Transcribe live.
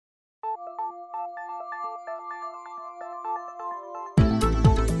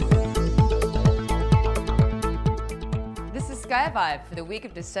Sky Vibe for the week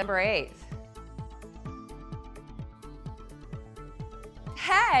of December 8th.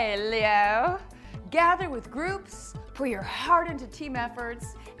 Hey, Leo! Gather with groups, pour your heart into team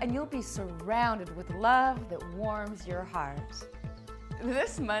efforts, and you'll be surrounded with love that warms your heart.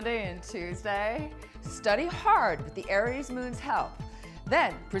 This Monday and Tuesday, study hard with the Aries moon's help.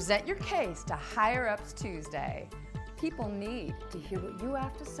 Then present your case to higher-ups Tuesday. People need to hear what you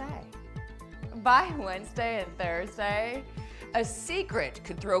have to say. By Wednesday and Thursday, a secret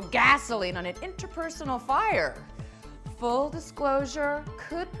could throw gasoline on an interpersonal fire. Full disclosure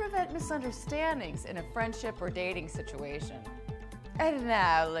could prevent misunderstandings in a friendship or dating situation. And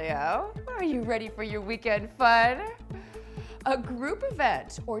now, Leo, are you ready for your weekend fun? A group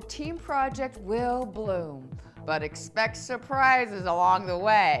event or team project will bloom, but expect surprises along the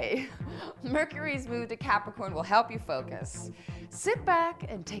way. Mercury's move to Capricorn will help you focus. Sit back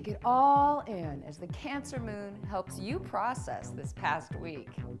and take it all in as the Cancer moon helps you process this past week.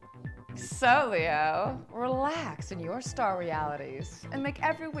 So, Leo, relax in your star realities and make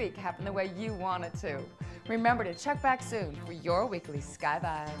every week happen the way you want it to. Remember to check back soon for your weekly Sky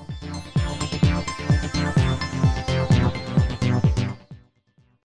Vibe.